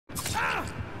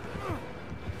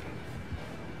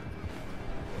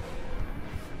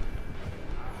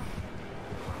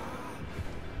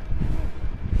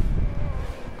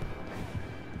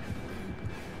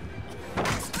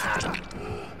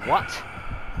What?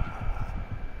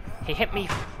 He hit me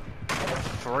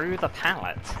through the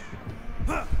pallet.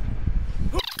 Oh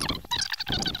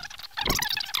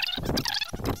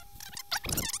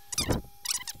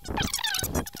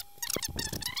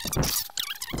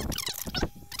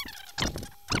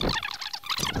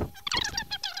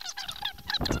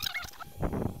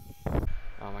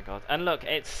my god. And look,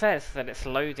 it says that it's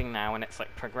loading now and it's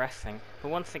like progressing. But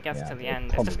once it gets to the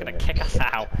end, it's just gonna kick us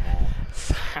out.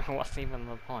 So what's even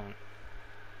the point?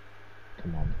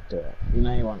 Come on, do it. You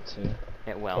know you want to.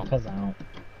 It will. Kick us out.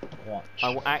 Watch. I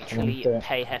will actually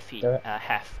pay Hef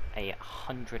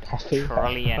 £100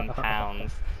 trillion for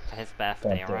his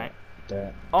birthday, alright? Do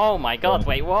it. Oh my god,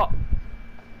 wait, what?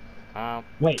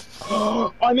 Wait.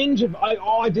 I'm injured!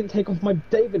 I didn't take off my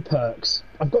David perks.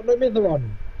 I've got no mither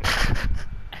on.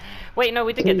 Wait, no,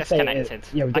 we did get disconnected.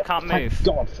 Yeah, I can't move. Thank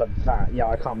God for that. Yeah,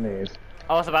 I can't move.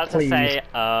 I was about to say, kick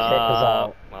us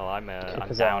out. well, I'm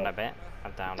us down out. a bit.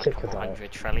 I'm down a Kick couple us out.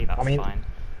 hundred trilly, that's fine.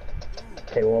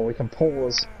 Okay, well, we can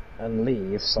pause and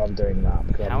leave, so I'm doing that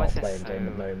because How I'm is not this playing game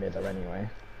with no mither anyway.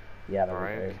 Yeah, there we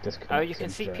go. Disconnected. Oh, you can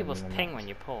see people's ping when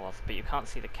you pause, but you can't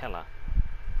see the killer.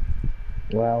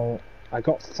 Well, I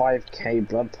got 5k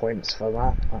blood points for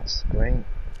that. That's great.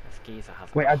 This geezer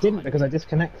has. Wait, I didn't because I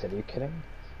disconnected. Are you kidding?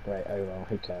 Wait, oh well,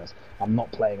 who cares? I'm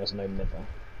not playing as no mither.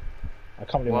 I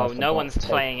can't believe. Well, I forgot no one's to take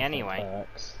playing off anyway.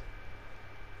 Perks.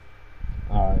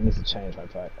 Alright, I need to change my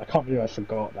perk. I can't believe I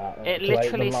forgot that. It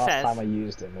literally the last says, time I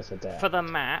used him was a death. for the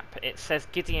map, it says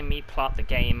Gideon me plant the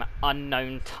game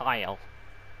unknown tile.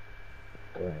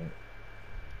 Great.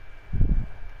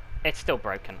 It's still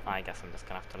broken. I guess I'm just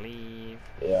gonna have to leave.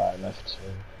 Yeah, I left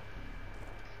too.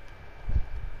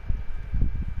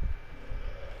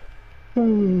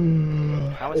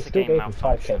 How is It's the still game gave me 5k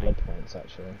malfunctioning? blood points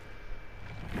actually.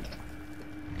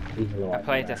 Even though I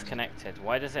play know. disconnected.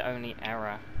 Why does it only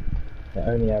error? The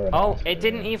only error. Oh, it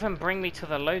didn't even bring me to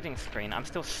the loading screen. I'm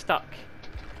still stuck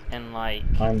in like.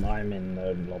 I'm in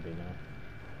the lobby now.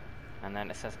 And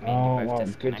then it says me and you both well,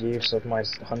 disconnected. good use of my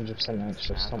 100%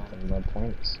 extra something blood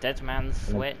points. Dead man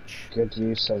switch. Good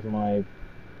use of my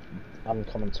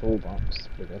uncommon toolbox.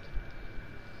 Pretty good.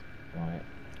 Right.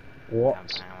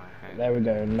 What? There we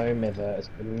go. No mither is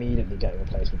immediately getting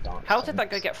replaced with dark. How did that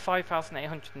guy get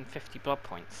 5,850 blood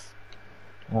points?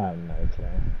 I have no clue.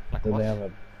 Like Do what? they have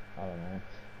a? I don't know.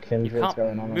 Kindred's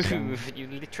going on as well. Move. You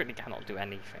literally cannot do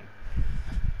anything.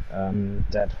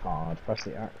 Dead hard. Press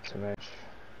the activate.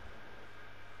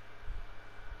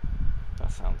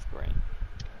 That sounds great.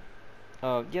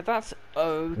 Oh, yeah, that's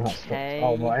okay.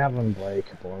 Oh, well, I have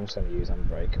Unbreakable. I'm just going to use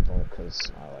Unbreakable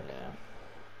because I like that.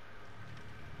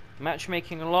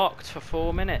 Matchmaking locked for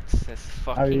 4 minutes. This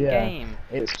fucking game.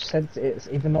 It's said it's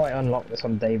even though I unlocked this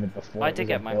on David before. I did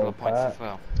get my blood points as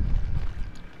well.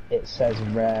 It says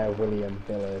rare William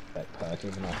Biller perk,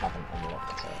 even though I haven't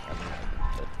unlocked it.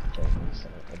 So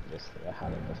obviously I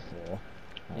had it before.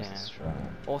 Yeah.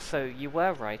 Also, you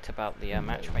were right about the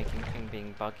matchmaking thing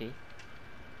being buggy.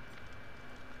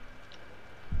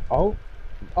 Oh.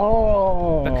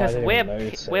 Because we've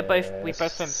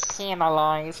both been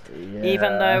penalised,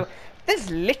 even though there's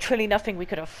literally nothing we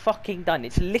could have fucking done.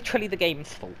 It's literally the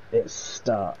game's fault. It's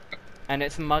stuck. And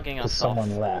it's mugging us off.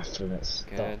 Someone left and it's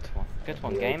stuck. Good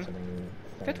one, game.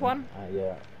 Good one.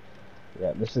 Yeah.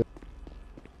 This is.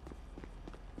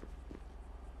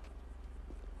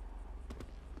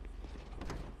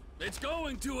 It's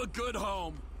going to a good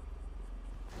home.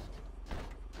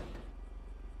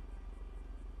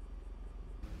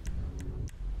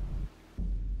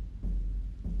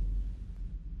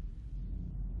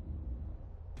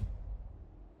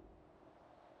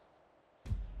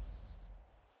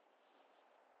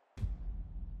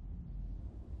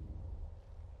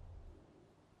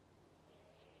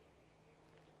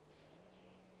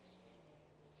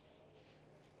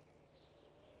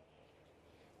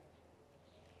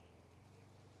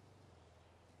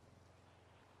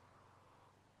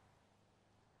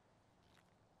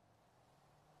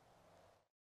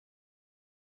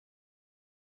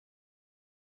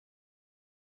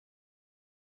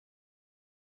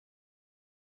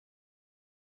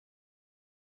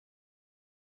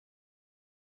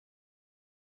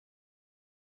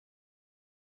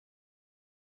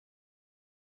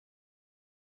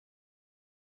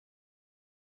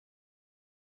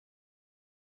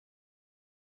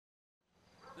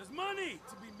 There's money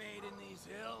to be made in these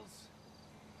hills.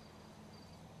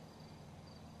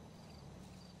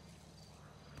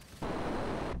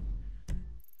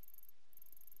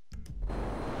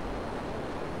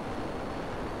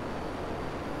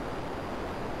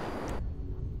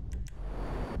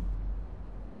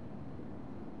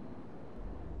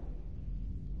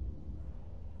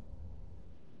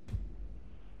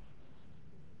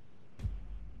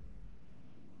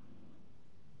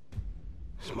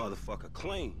 this motherfucker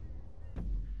clean.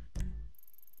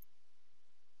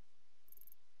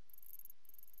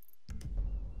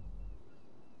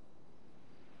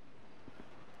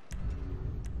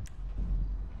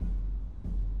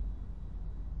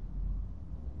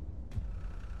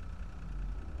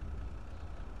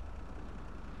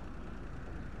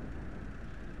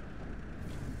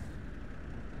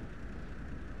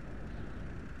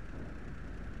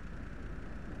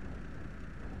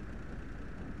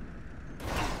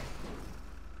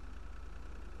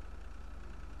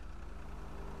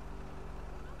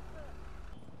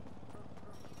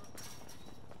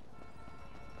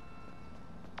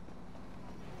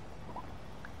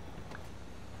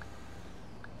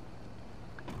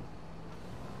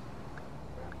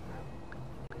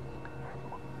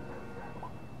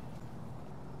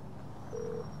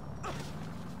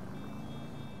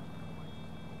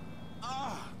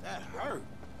 That hurt.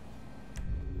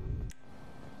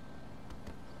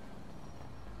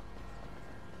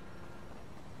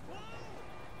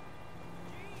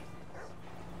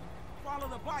 Follow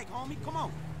the bike, homie. Come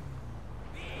on.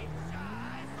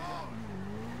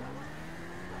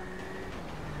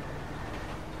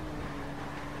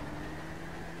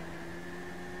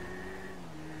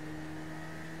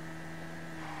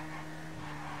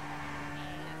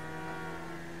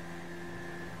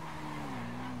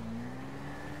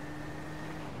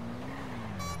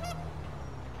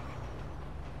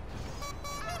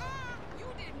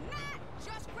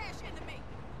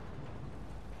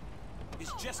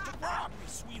 It's just a robbery,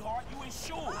 sweetheart. You ain't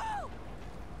sure.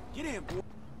 Get in, boy.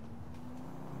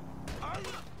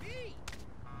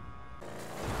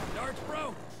 Darts,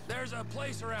 bro. There's a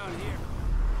place around here.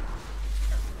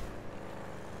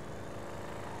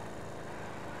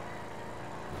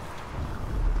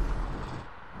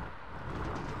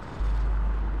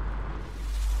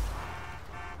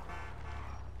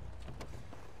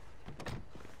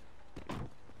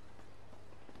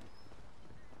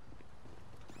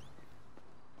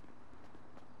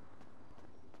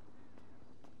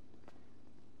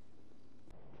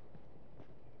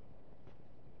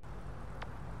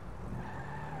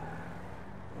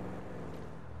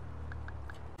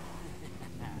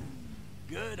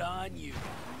 Good on you guys.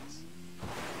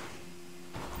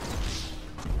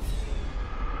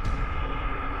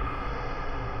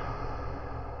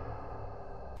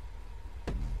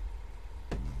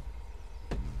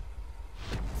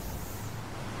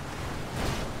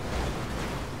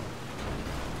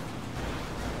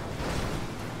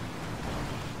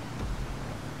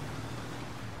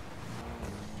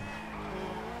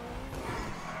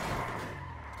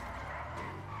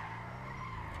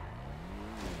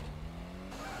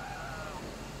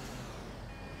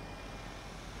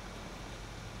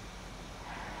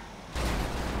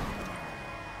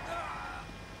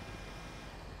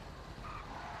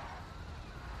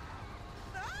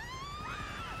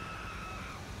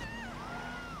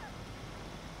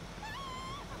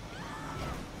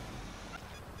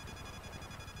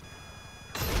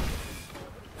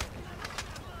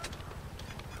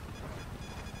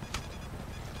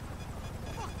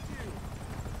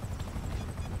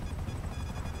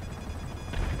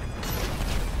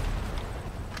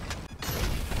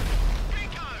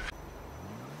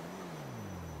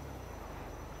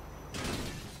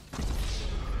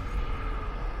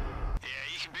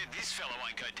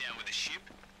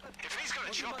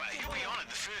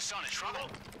 Sign of trouble.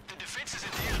 The defenses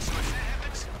are down, so if that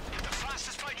happens, get the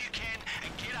fastest boat you can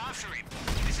and get after him.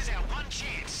 This is our one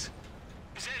chance.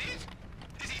 Is that it?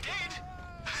 Is he dead?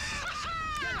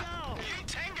 You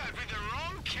tangoed with the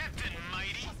wrong captain,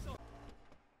 matey.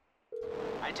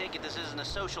 I take it this isn't a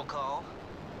social call.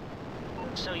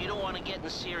 So you don't want to get in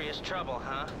serious trouble,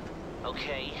 huh?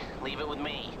 Okay, leave it with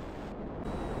me.